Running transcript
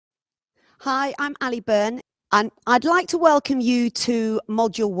Hi, I'm Ali Byrne, and I'd like to welcome you to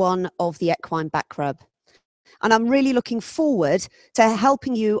Module 1 of the Equine Back Rub. And I'm really looking forward to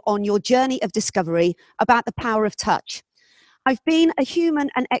helping you on your journey of discovery about the power of touch. I've been a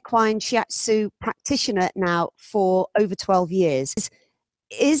human and equine shiatsu practitioner now for over 12 years.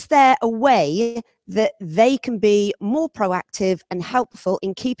 Is there a way that they can be more proactive and helpful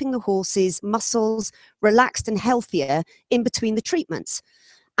in keeping the horse's muscles relaxed and healthier in between the treatments?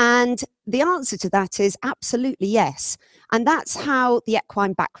 And the answer to that is absolutely yes. And that's how the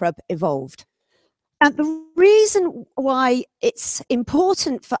Equine Back Rub evolved. And the reason why it's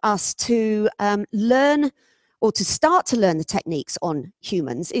important for us to learn or to start to learn the techniques on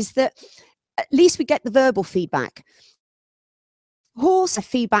humans is that at least we get the verbal feedback. Horse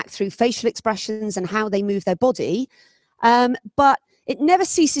feedback through facial expressions and how they move their body, but it never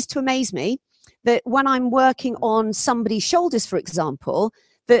ceases to amaze me that when I'm working on somebody's shoulders, for example,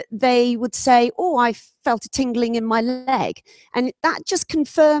 that they would say, oh, I felt a tingling in my leg. And that just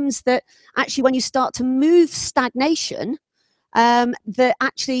confirms that actually when you start to move stagnation, that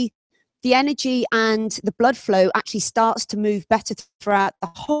actually the energy and the blood flow actually starts to move better throughout the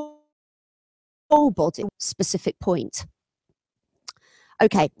whole body, specific point.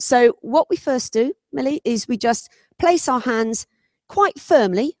 Okay, so what we first do, Millie, is we just place our hands quite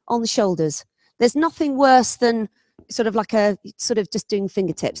firmly on the shoulders. There's nothing worse than sort of just doing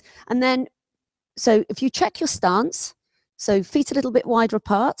fingertips. And then, so if you check your stance, so feet a little bit wider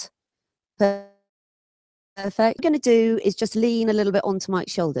apart, perfect. What we're going to do is just lean a little bit onto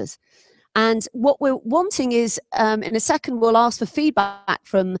Mike's shoulders. And what we're wanting is, in a second, we'll ask for feedback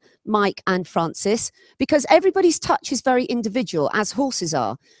from Mike and Francis, because everybody's touch is very individual, as horses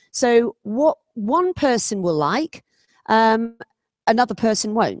are. So what one person will like, another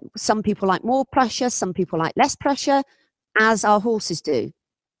person won't. Some people like more pressure, some people like less pressure, as our horses do.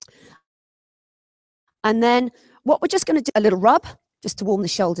 And then what we're just going to do, a little rub, just to warm the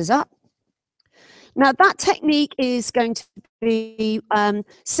shoulders up. Now that technique is going to be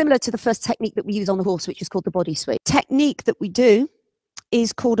similar to the first technique that we use on the horse, which is called the body sweep. Technique that we do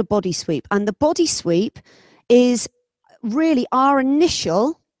is called a body sweep. And the body sweep is really our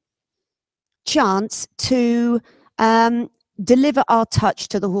initial chance to deliver our touch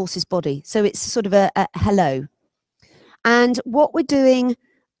to the horse's body. So it's sort of a hello. And what we're doing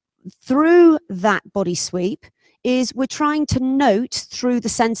through that body sweep is we're trying to note through the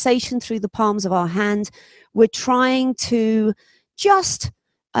sensation through the palms of our hand. We're trying to just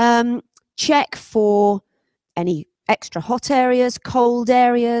check for any extra hot areas, cold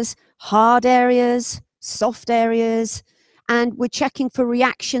areas, hard areas, soft areas, and we're checking for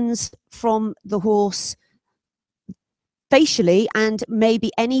reactions from the horse facially, and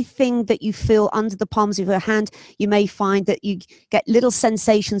maybe anything that you feel under the palms of your hand. You may find that you get little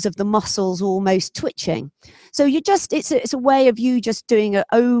sensations of the muscles almost twitching. So you just, it's a way of you just doing an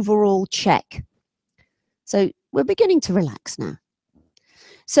overall check. So we're beginning to relax now.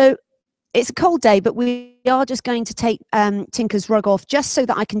 So it's a cold day, but we are just going to take Tinker's rug off just so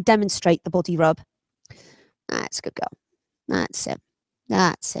that I can demonstrate the body rub. That's a good girl. That's it.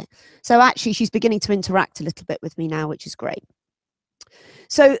 That's it. So actually she's beginning to interact a little bit with me now, which is great.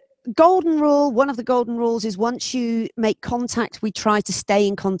 So golden rule, one of the golden rules is once you make contact, we try to stay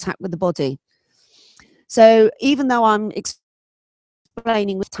in contact with the body. So even though I'm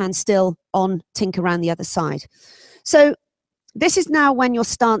explaining with hand still on Tinker around the other side. So this is now when your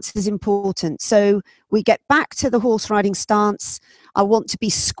stance is important. So we get back to the horse riding stance. I want to be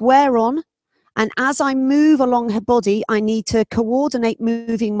square on. And as I move along her body, I need to coordinate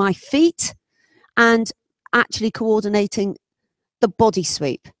moving my feet and actually coordinating the body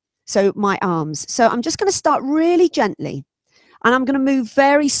sweep, so my arms. So I'm just going to start really gently, and I'm going to move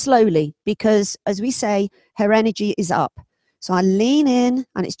very slowly because, as we say, her energy is up. So I lean in,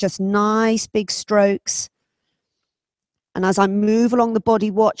 and it's just nice big strokes. And as I move along the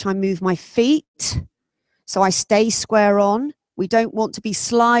body, watch, I move my feet, so I stay square on. We don't want to be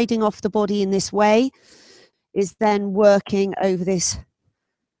sliding off the body in this way, is then working over this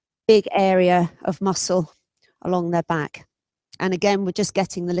big area of muscle along their back. And again, we're just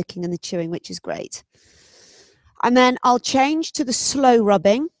getting the licking and the chewing, which is great. And then I'll change to the slow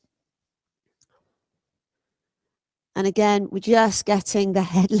rubbing. And again, we're just getting the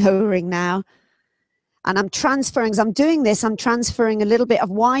head lowering now. And I'm transferring, as I'm doing this, I'm transferring a little bit. I've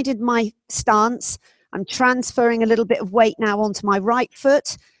widened my stance. I'm transferring a little bit of weight now onto my right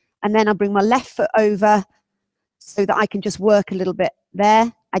foot, and then I'll bring my left foot over so that I can just work a little bit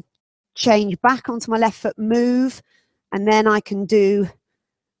there. I change back onto my left foot, move, and then I can do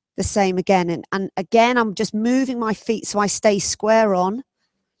the same again. And again, I'm just moving my feet so I stay square on.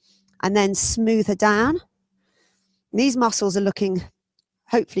 and then smooth her down. These muscles are looking,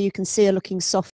 hopefully you can see, are looking soft